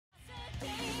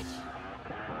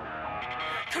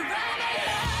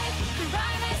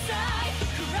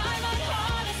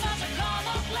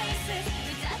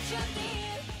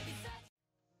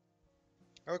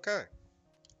Okay,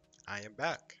 I am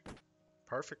back.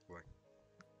 Perfectly.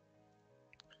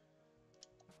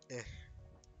 Eh.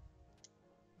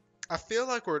 I feel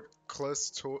like we're close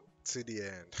to the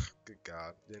end. Good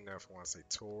God, didn't know if I want to say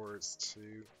towards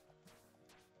to.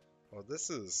 Well, this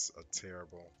is a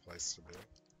terrible place to be.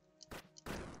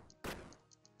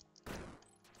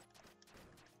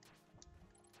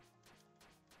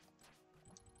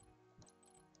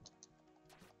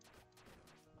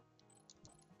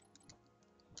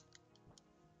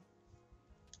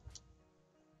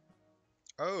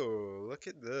 Oh, look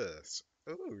at this.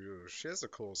 Ooh, she has a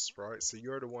cool sprite. So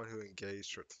you're the one who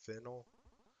engaged with Fennel.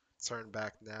 Turn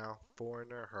back now.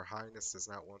 Foreigner, Her Highness does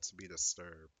not want to be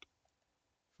disturbed.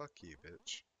 Fuck you,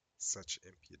 bitch. Such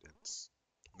impudence.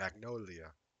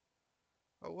 Magnolia.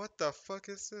 Oh, what the fuck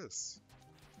is this?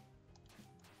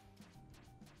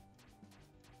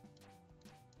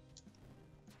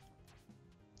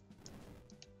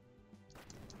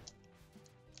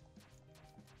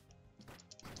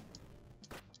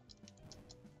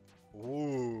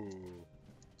 Ooh.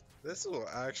 This will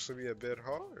actually be a bit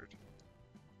hard.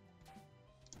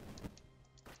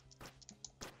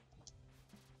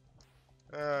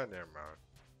 Never mind.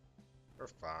 We're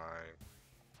fine.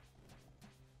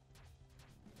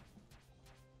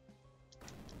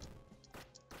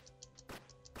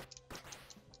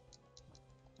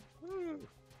 Woo.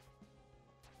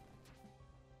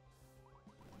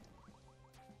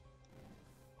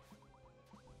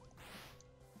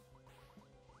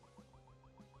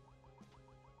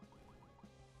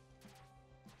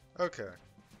 Okay,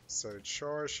 so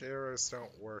charged arrows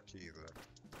don't work either.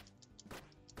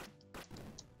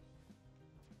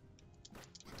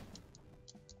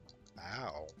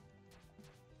 Ow.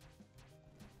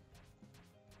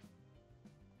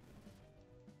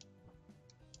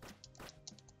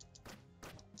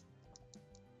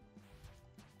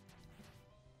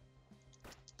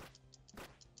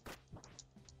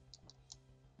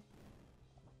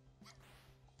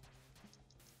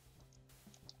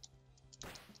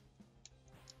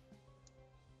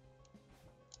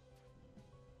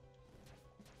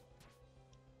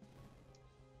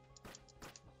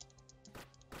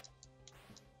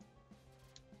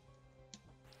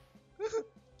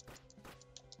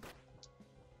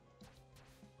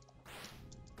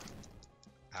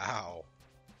 Ow.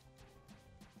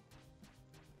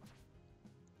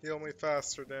 Heal me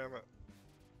faster, damn it.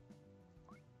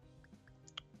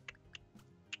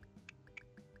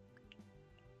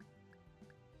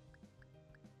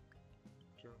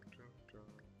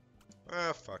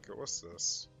 Ah, fuck it. What's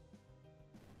this?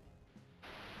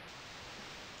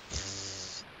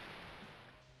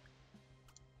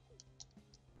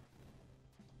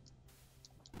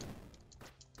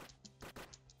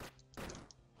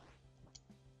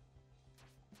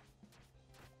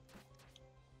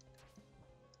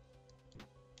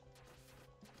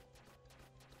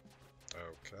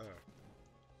 Okay.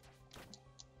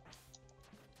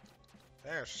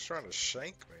 Damn, she's trying to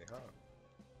shank me, huh?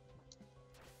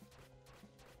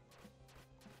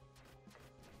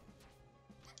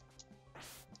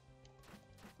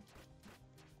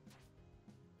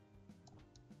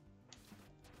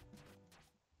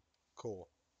 Cool.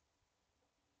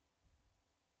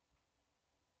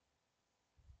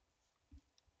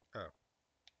 Oh.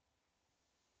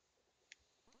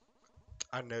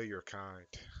 I know you're kind.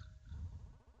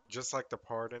 Just like the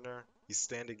pardoner, you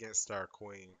stand against our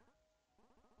queen,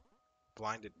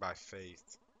 blinded by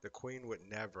faith. The queen would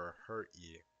never hurt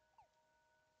you.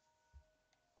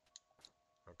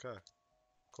 Okay.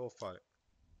 Cool fight.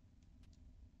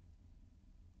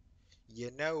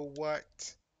 You know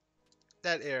what?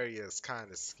 That area is kind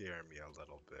of scaring me a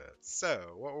little bit. So,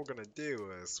 what we're going to do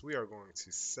is we are going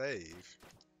to save.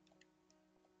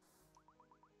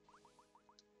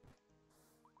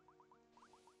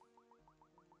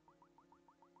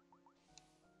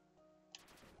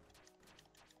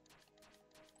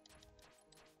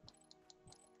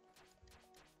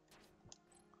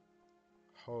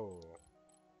 Oh.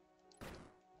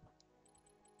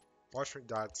 Watch me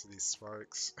die to these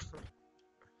spikes.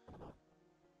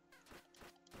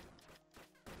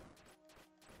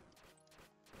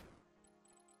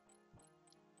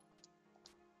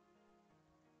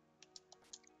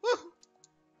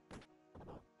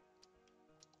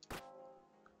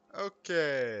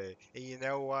 Okay. And you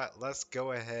know what? Let's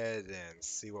go ahead and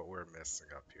see what we're missing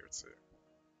up here too.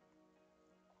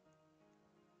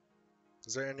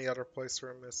 Is there any other place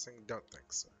we're missing? Don't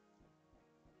think so.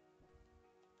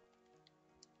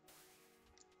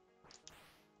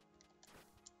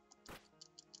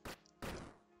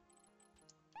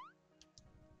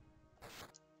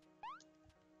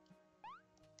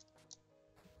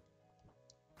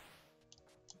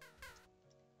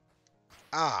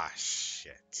 Ah,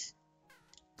 shit.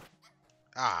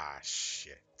 Ah,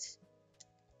 shit.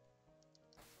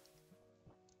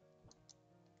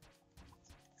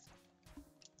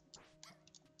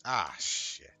 Ah,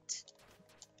 shit.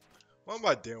 What am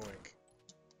I doing?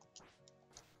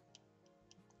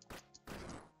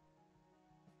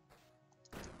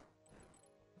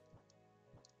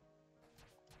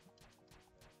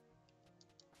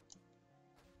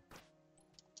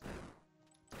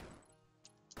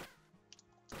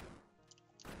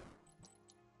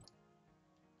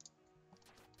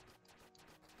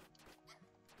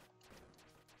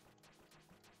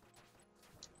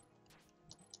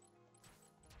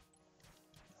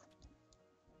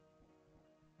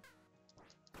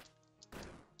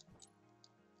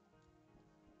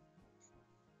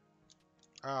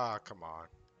 Ah, come on.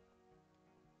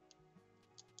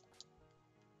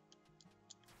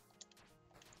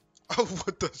 Oh,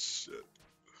 what the shit?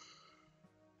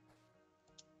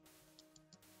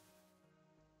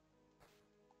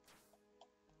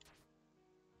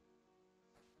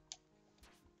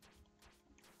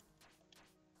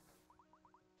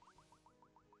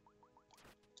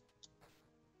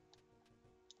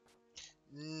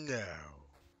 No.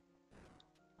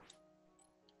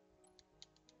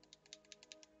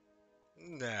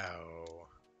 No.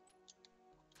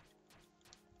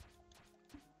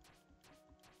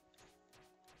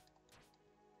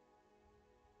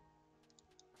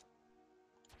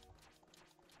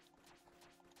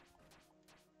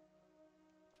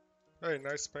 Hey,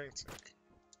 nice painting.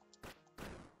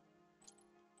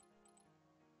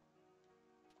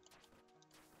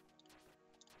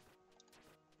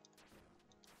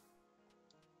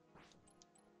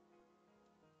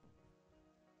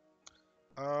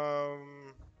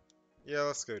 Um, yeah,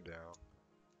 let's go down.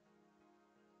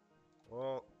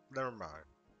 Well, never mind.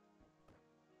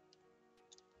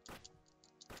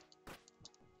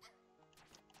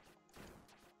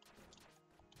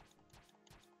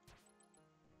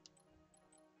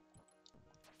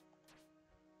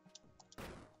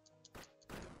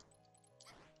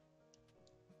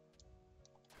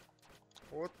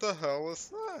 What the hell is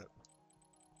that?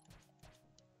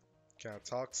 Can I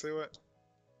talk to it?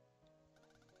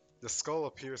 The skull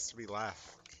appears to be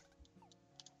laughing.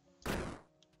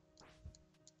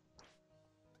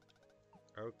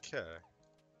 Okay.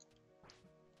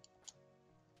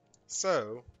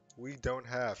 So, we don't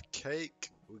have cake.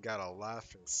 We got a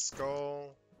laughing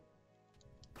skull.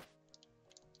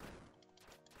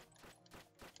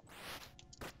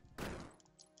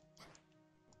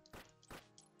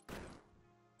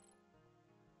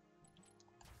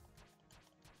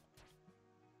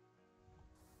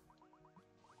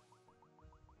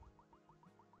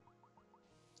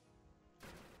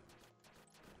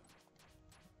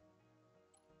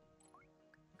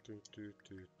 Do, do,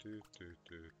 do, do, do,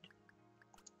 do.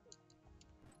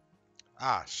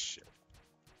 Ah, shit.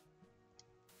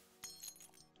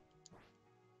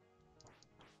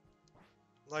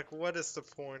 Like, what is the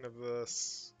point of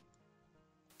this?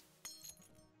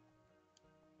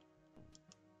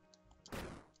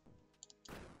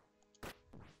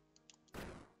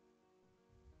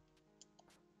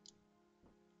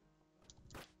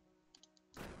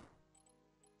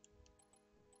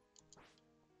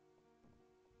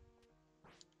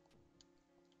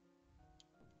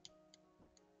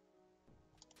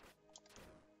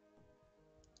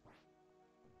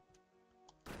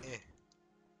 Eh.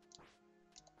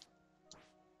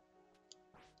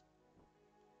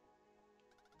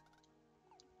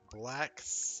 Black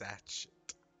Sachet.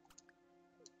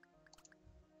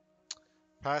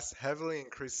 Pass heavily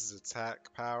increases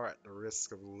attack power at the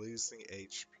risk of losing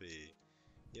HP.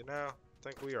 You know, I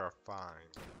think we are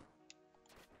fine.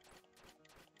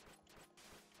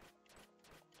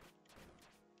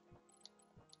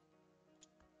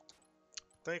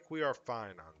 Think we are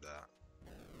fine on that.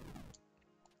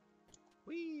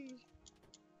 Whee!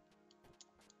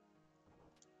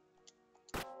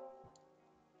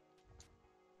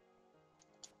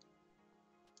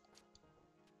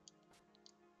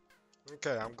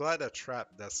 Okay, I'm glad that trap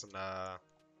doesn't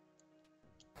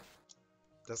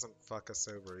fuck us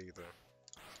over either.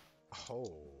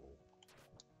 Oh,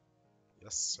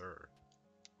 yes sir.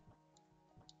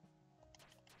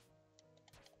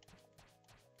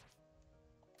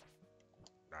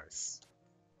 Nice.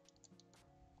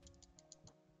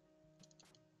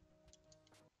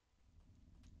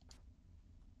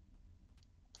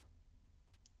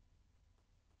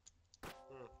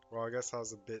 Well, I guess I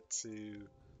was a bit too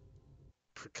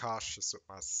precautious with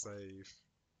my save.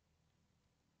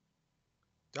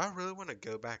 Do I really want to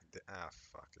go back?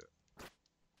 Fuck it.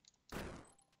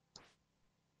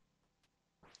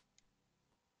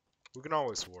 We can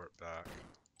always warp back.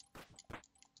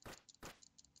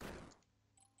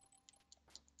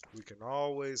 We can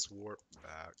always warp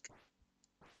back.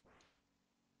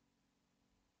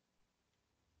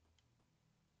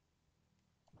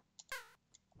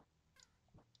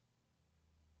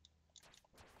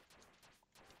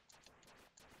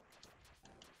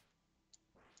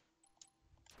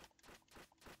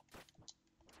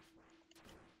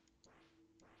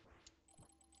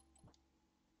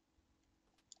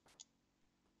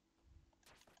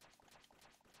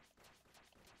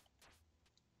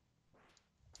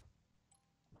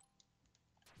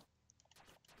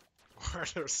 Why are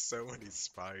there so many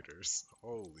spiders?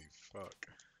 Holy fuck.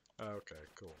 Okay,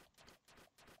 cool.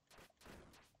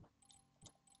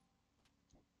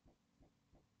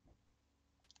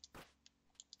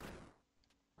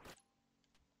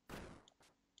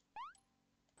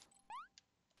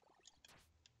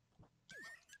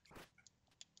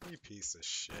 You piece of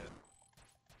shit.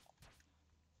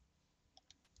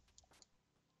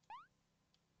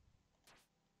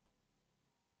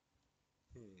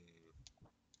 Hmm.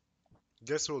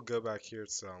 Guess we'll go back here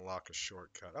to unlock a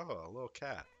shortcut. Oh, a little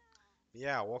cat.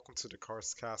 Yeah, welcome to the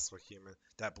Karst Castle, human.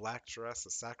 That black dress,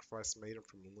 a sacrifice made him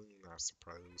from Loon, I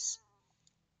suppose.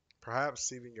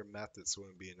 Perhaps even your methods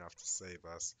wouldn't be enough to save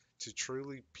us. To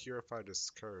truly purify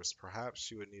this curse, perhaps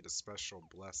you would need a special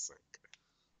blessing.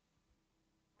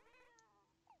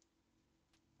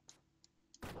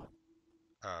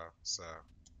 Oh, so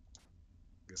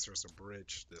guess there's a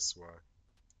bridge this way.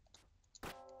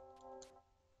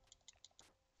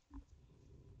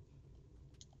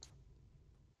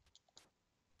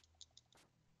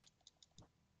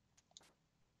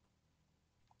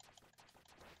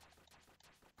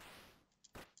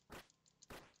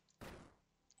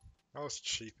 That was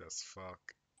cheap as fuck.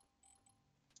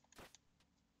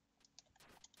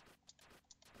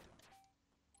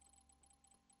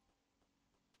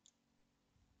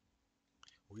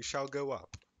 We shall go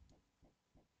up.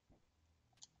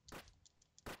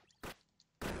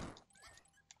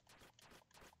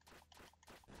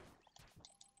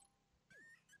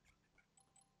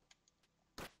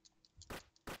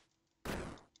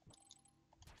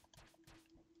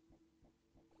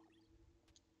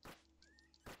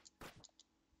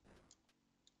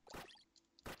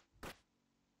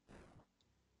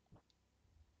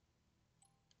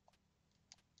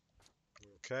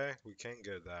 Okay, we can't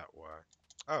go that way.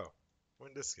 Oh, when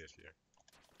did this get here?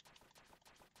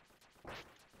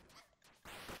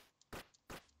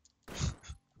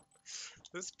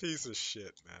 This piece of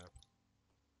shit, man.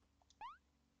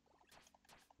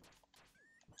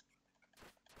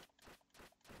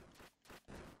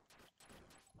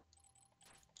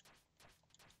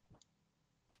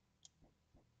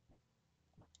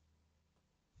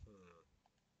 Hmm.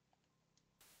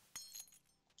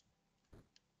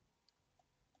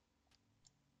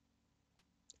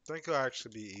 Think it'll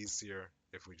actually be easier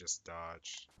if we just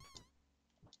dodge.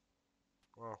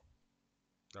 Well,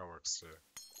 that works too.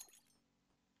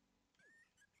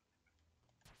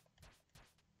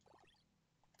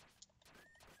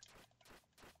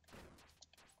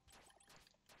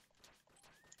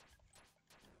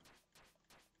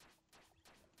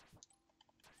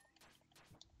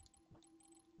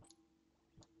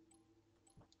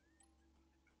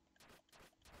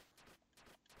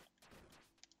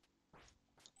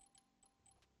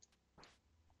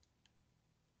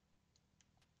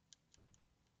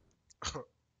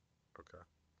 Okay.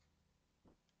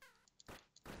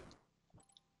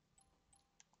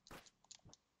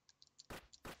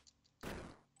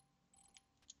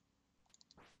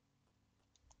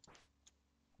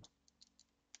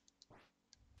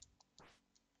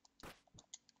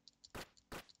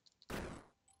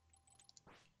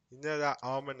 You know that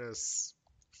ominous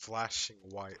flashing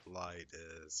white light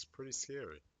is pretty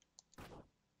scary.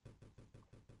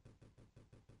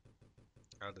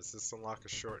 Oh, does this unlock a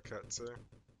shortcut too?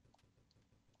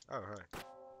 Oh, hey.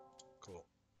 Cool.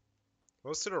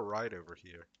 What's to the right over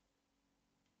here?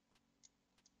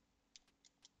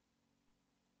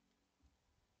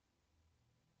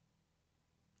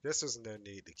 Guess there's no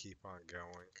need to keep on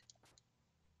going,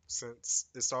 since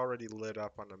it's already lit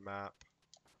up on the map.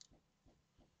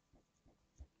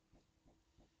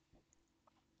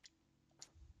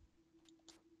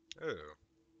 Oh,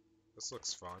 this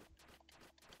looks fun.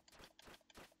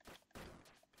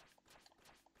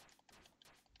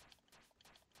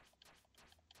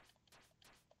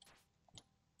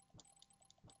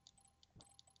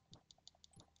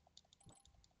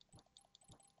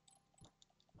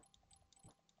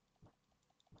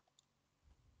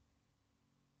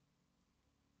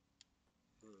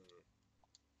 Hmm.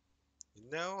 You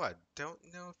No, I don't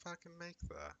know if I can make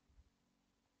that.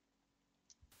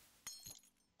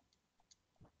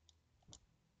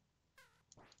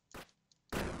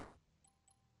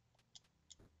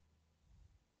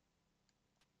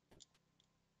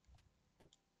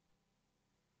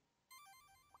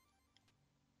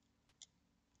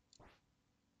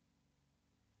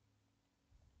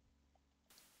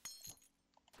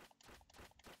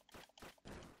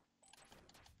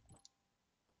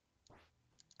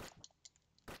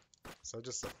 So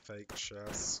just a fake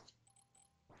chest.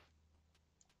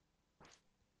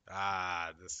 Ah,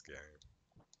 this game.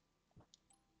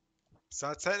 So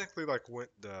I technically like went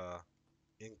the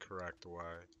incorrect way.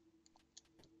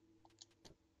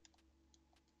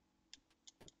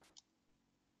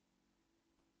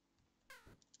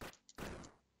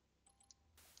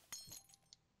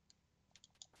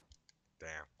 Damn.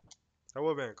 That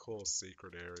would have been a cool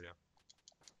secret area.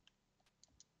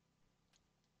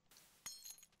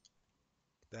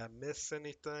 Did I miss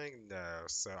anything? No.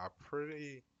 So I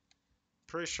pretty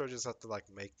sure I just have to like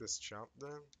make this jump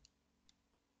then.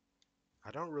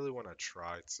 I don't really want to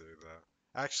try to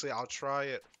though. Actually, I'll try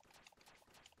it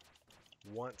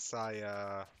once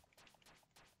I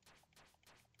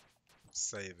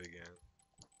save again.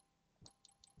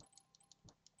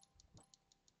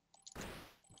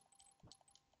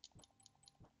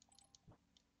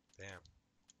 Damn.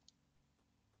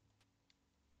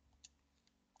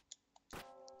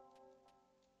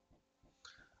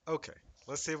 Okay,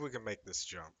 let's see if we can make this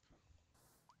jump.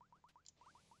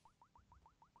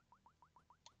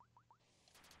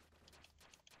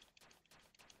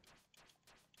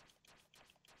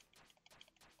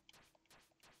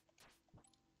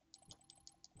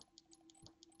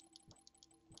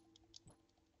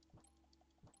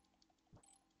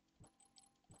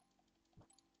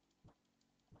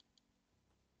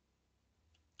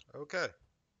 Okay.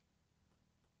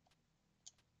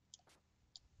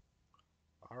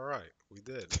 All right, we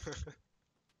did.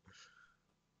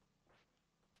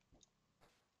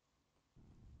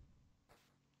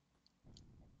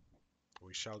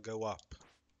 We shall go up.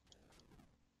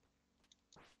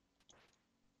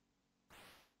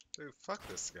 Dude, fuck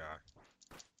this guy.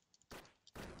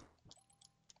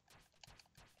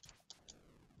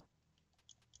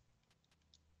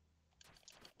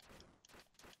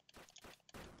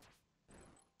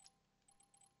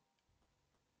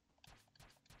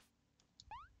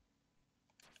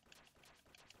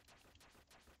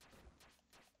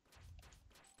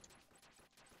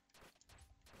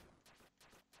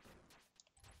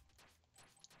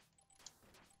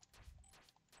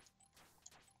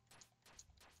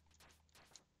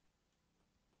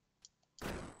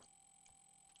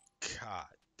 God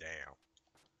damn.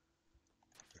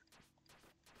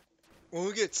 When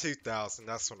we get 2,000,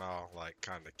 that's when I'll like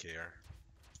kind of care.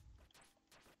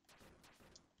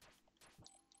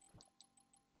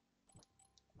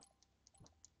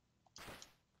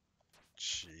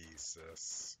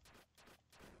 Jesus.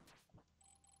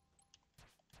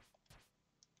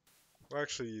 We'll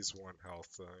actually use one health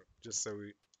thing, just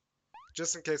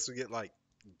in case we get like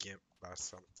gimped by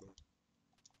something.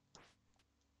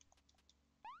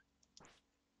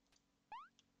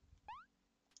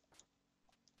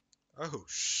 Oh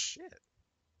shit.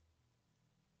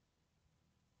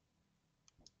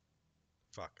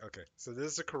 Fuck. Okay, so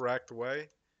this is the correct way.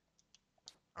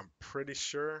 I'm pretty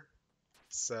sure.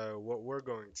 So what we're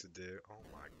going to do? Oh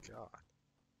my god.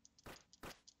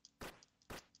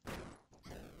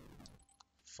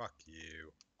 Fuck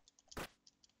you.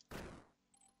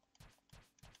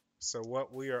 So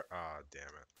what we are... Ah, damn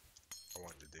it. I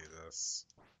wanted to do this.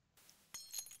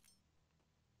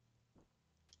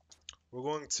 We're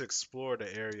going to explore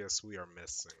the areas we are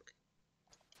missing.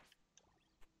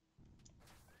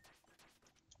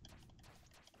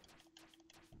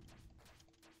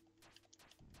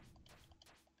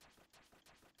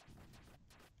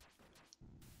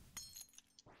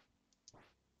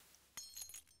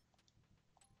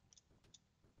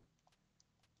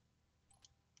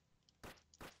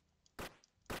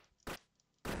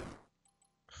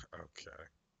 Okay.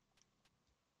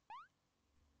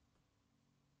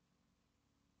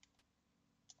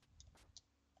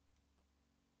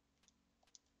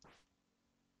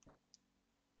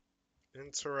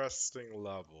 Interesting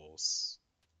levels.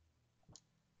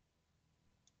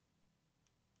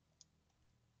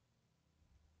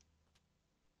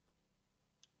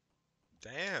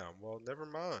 Damn, well, never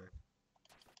mind.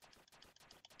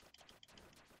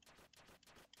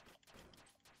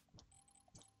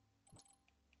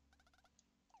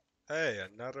 Hey,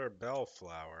 another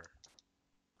bellflower.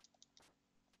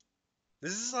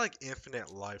 This is like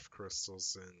infinite life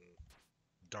crystals in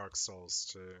Dark Souls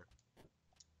 2.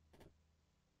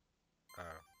 Oh.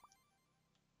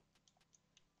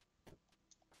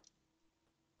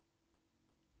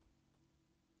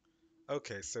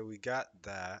 Okay, so we got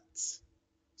that.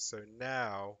 So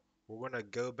now we're gonna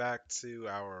go back to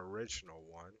our original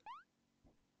one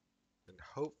and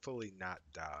hopefully not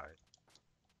die.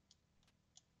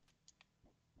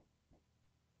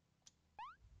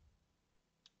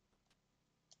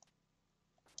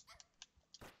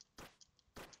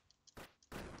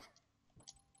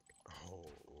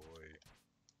 Oh boy.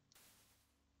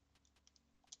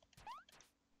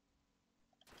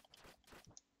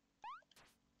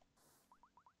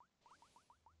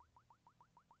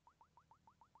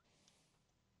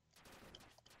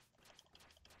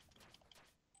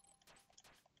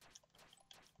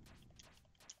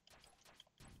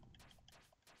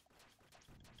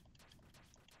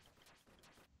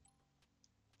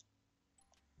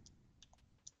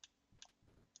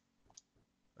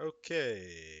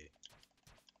 Okay.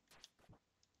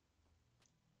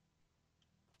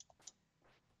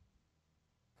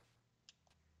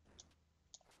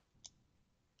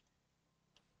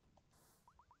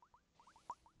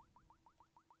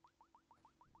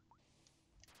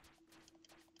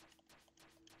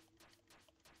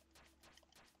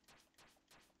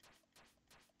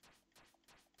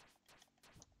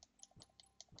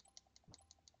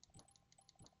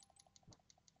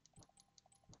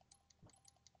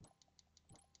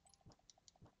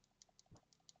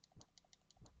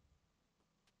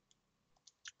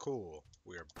 Cool.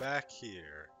 We're back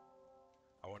here.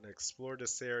 I want to explore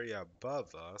this area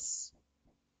above us.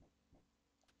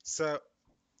 So,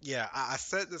 yeah, I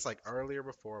said this like earlier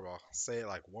before, but I'll say it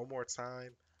like one more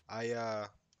time. Oh,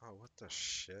 what the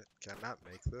shit? Can I not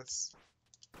make this?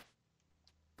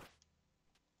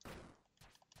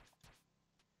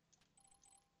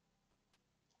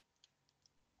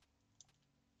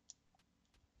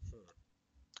 Hmm.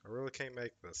 I really can't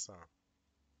make this,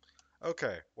 huh?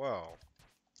 Okay, well,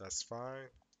 that's fine.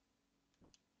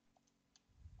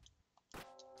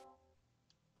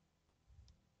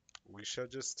 We shall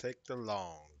just take the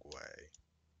long way.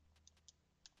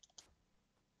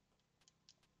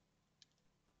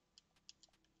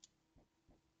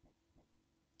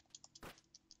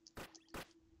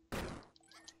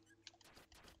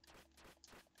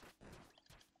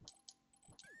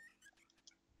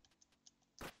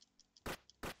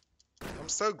 I'm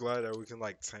so glad that we can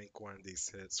like tank one of these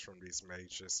hits from these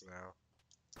mages now.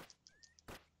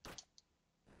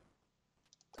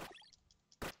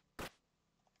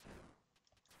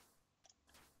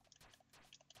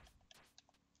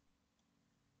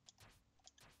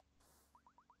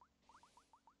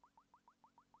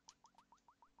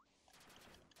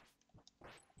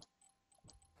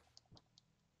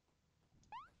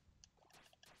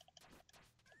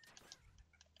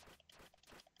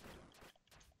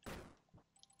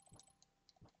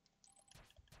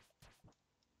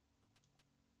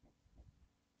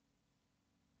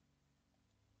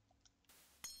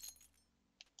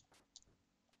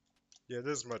 Yeah,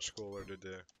 this is much cooler to do.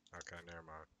 Okay, never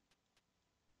mind.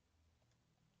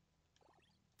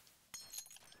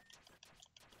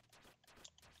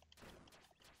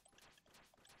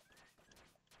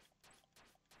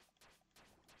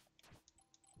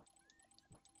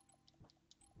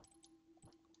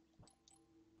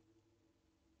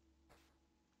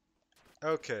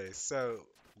 Okay, so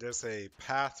there's a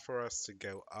path for us to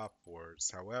go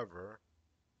upwards. However,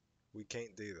 we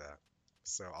can't do that.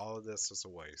 So all of this was a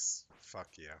waste. Fuck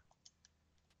yeah.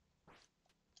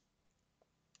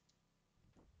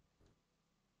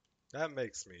 That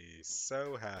makes me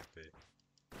so happy.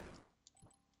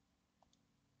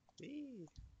 Eee.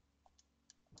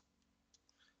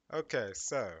 Okay,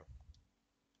 so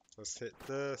let's hit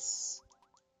this.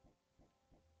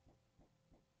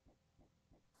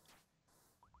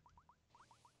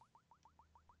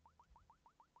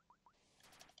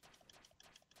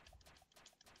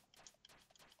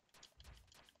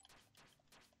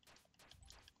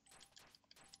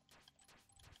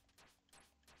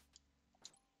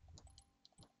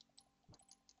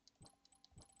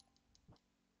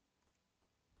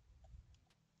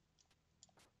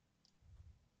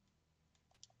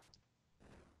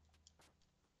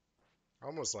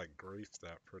 Almost like griefed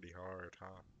that pretty hard,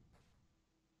 huh?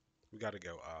 We gotta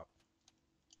go up.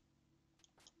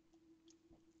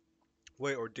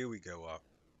 Wait, or do we go up?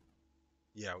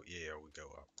 Yeah, yeah, we go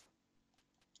up.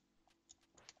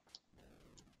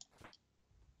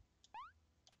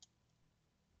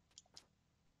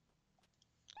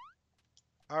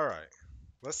 Alright.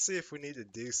 Let's see if we need to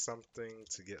do something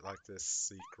to get like this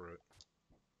secret.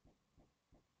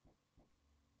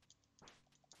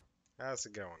 How's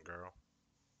it going, girl?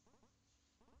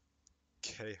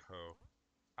 Keho.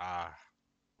 Ah,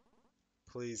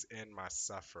 please end my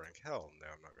suffering. Hell no,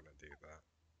 I'm not gonna do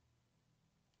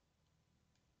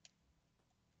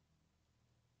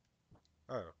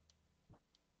that. Oh,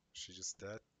 she just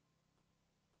dead?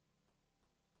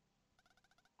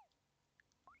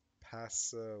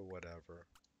 Passa whatever.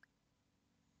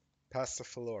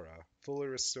 Passiflora. Fully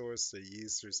restores the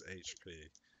user's HP.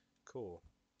 Cool.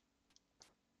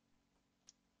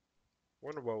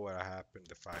 Wonder what would have happened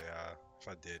if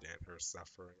I did end her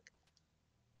suffering.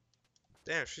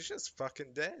 Damn, she's just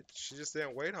fucking dead. She just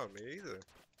didn't wait on me either.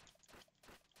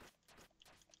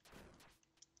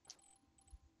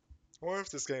 I wonder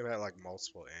if this game had like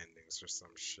multiple endings or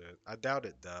some shit. I doubt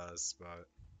it does, but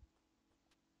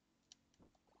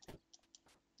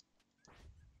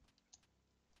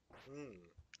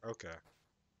okay.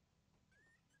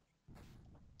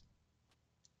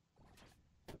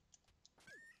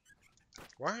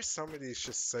 Why are some of these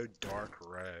just so dark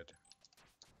red?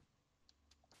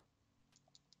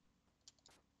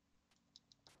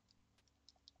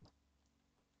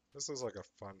 This is like a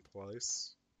fun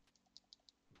place.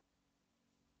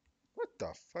 What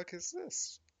the fuck is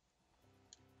this?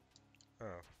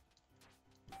 Oh.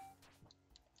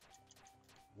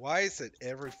 Why is it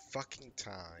every fucking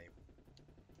time?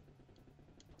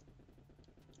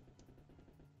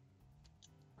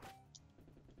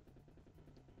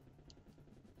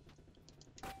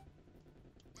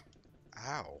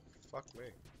 Ow. Fuck me.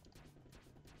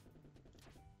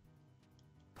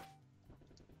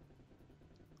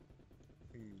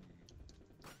 Hmm.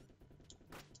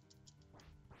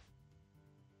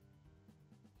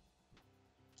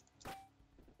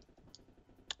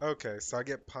 Okay, so I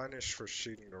get punished for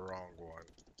shooting the wrong one.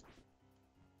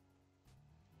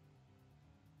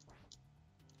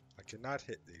 I cannot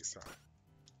hit these,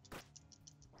 huh?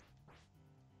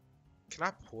 Can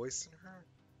I poison her?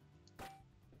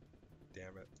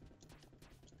 Damn it.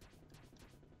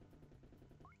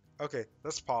 Okay,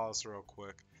 let's pause real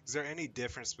quick. Is there any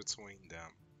difference between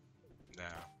them? No.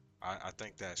 I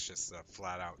think that's just a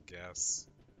flat out guess.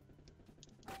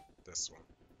 This one.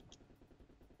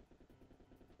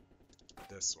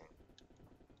 This one.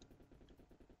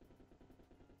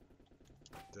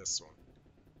 This one.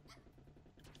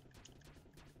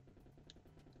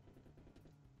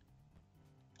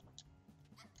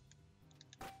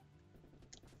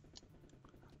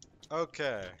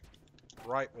 Okay.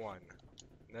 Right one.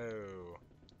 No.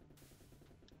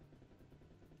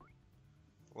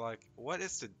 Like, what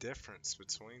is the difference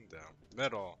between them?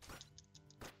 Middle.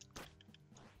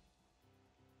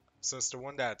 So it's the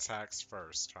one that attacks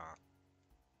first, huh?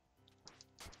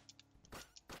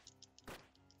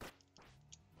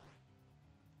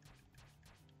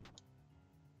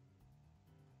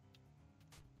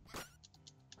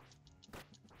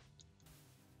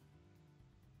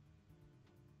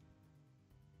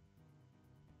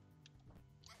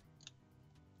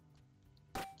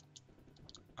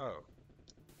 Oh.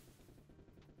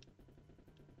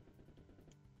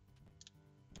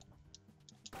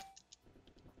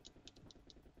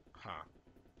 Huh.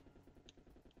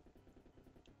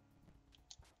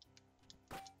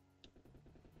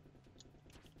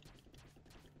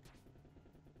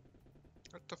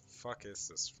 What the fuck is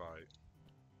this fight?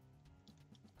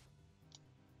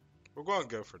 We're gonna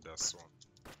go for this one.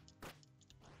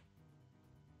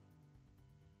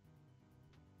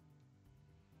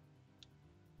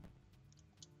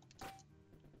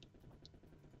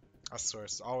 I swear,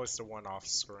 it's always the one off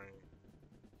screen.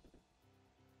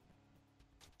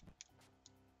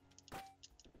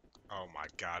 Oh my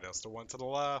god, it's the one to the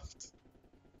left.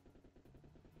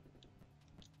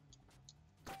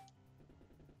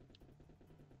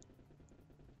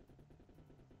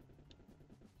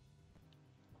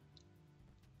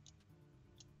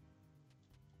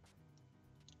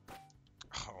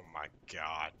 Oh my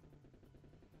god.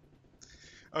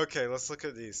 Okay, let's look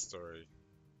at these three.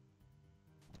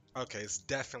 Okay, it's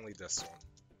definitely this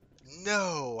one.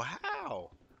 No,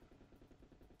 how?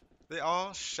 They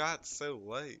all shot so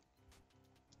late.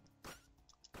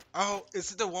 Oh,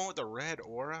 is it the one with the red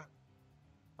aura?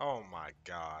 Oh my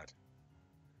god.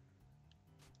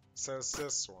 So it's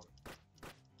this one.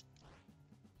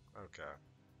 Okay.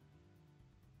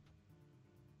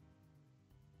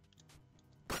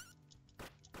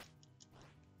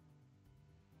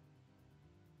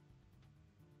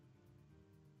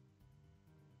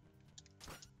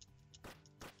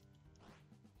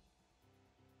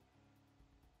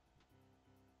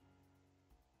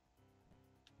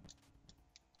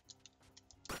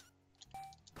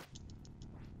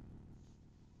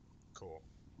 Cool.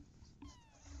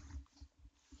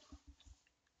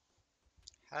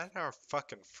 How did our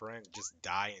fucking friend just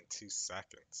die in 2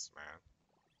 seconds, man?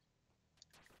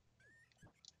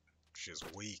 She's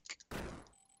weak.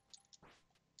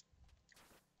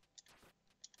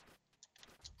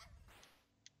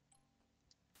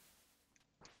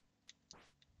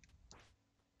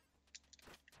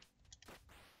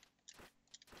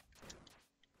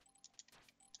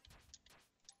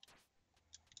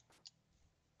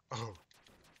 Oh.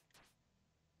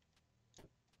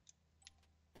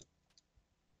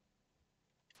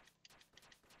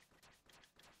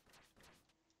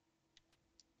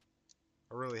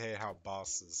 I really hate how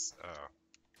bosses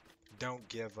don't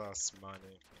give us money.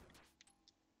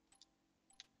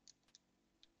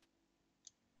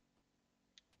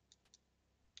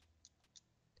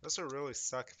 This would really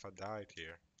suck if I died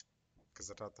here,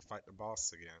 because I'd have to fight the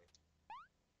boss again.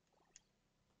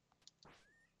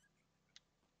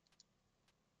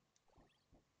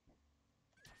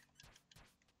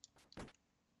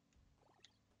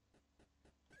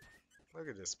 Look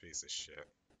at this piece of shit.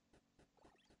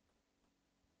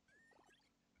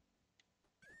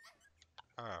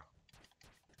 Oh.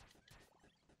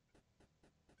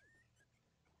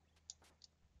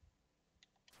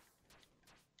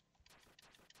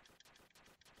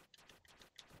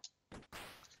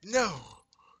 No!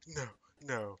 No,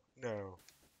 no, no.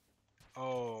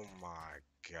 Oh my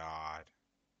god.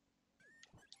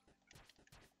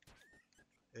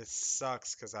 It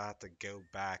sucks because I have to go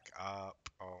back up.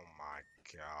 Oh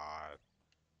my god.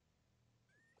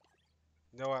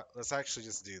 You know what? Let's actually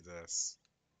just do this.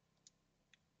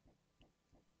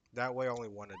 That way only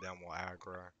one of them will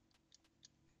aggro.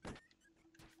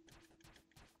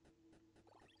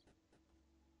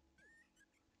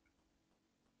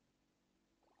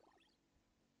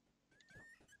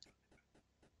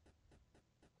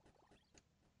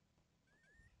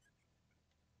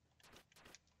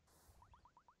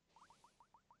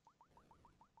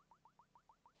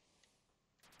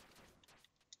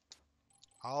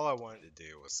 All I wanted to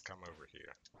do was come over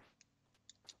here.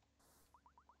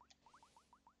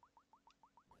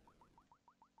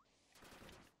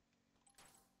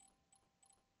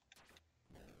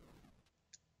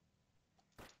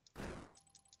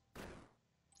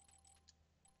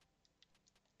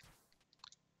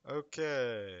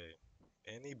 Okay.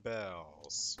 Any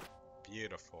bells?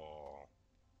 Beautiful.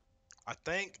 I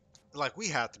think, like, we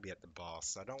have to be at the boss,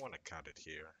 so I don't want to cut it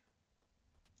here.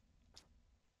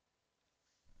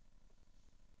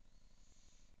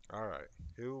 Alright,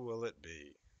 who will it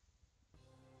be?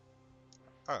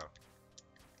 Oh.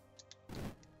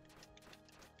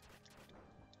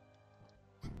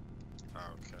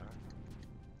 Okay.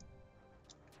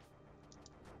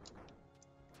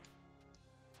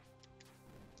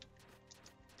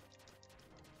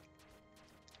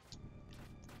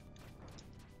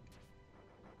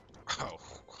 Oh,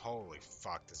 holy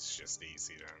fuck, this is just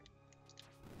easy then.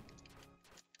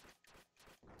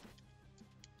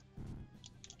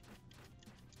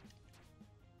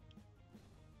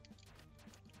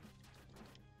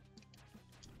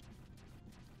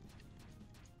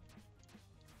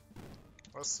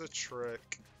 What's the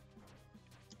trick?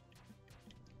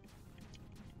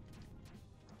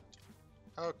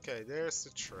 Okay, there's the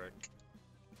trick.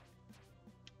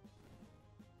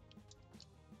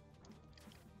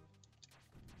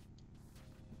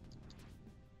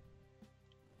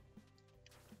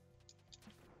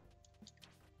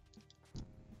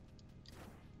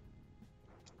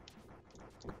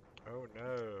 Oh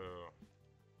no.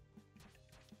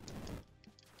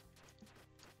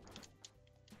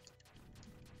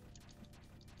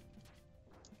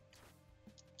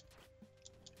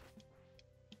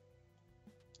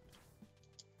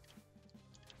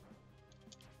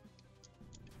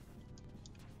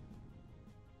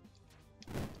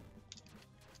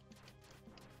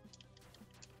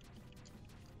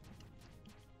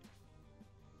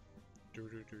 Do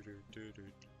do do do do do.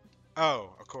 Oh,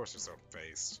 of course there's no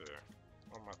face too.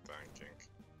 What am I thinking?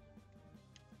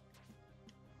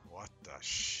 What the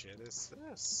shit is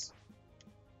this?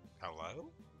 Hello?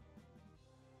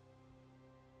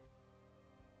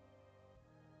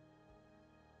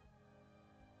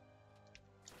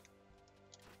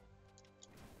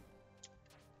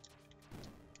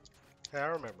 Hey, I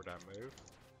remember that move.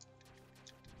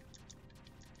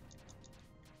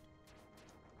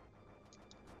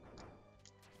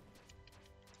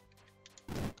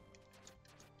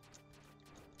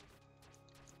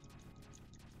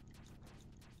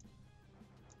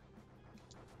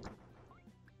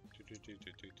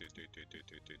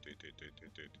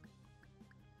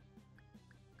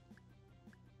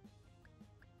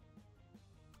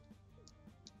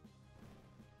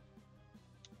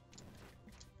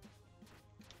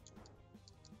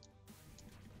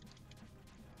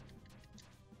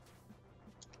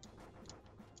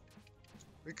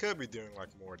 We could be doing like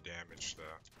more damage though.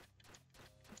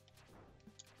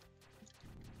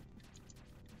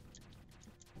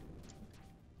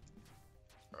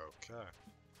 Okay.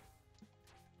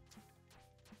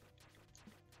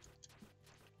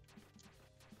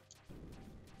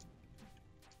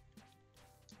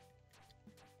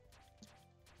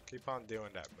 Keep on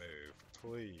doing that move,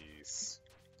 please.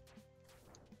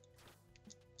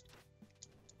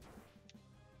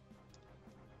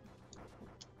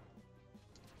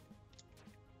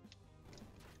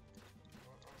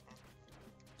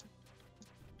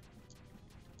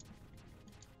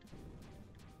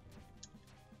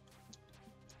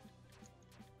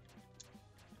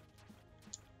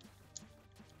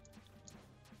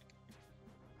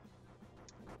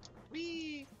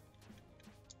 Whee!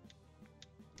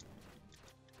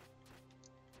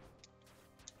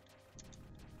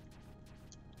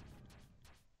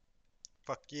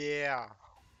 Fuck yeah!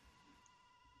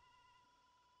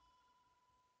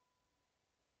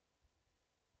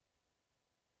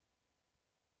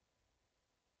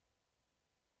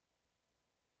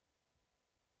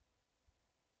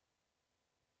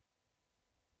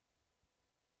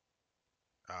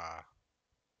 Uh,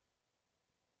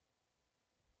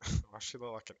 why she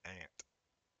look like an ant?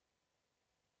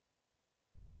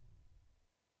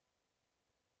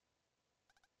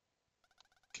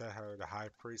 Keho, the high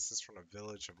priestess from the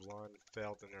village of Lund,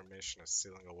 failed in her mission of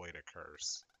sealing away the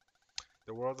curse.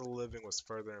 The world of the living was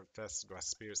further infested by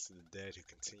spirits of the dead who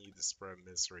continued to spread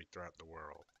misery throughout the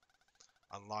world.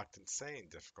 Unlocked insane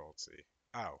difficulty.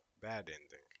 Oh, bad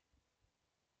ending.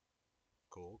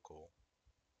 Cool, cool.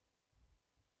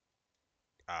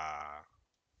 Uh,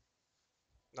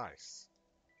 nice.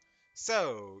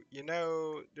 So,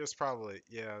 there's probably,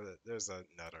 yeah, there's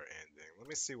another ending. Let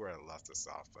me see where I left us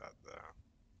off at, though.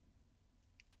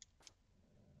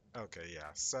 Okay, yeah,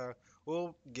 so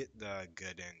we'll get the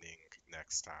good ending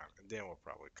next time, and then we'll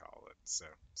probably call it. So,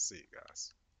 see you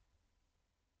guys.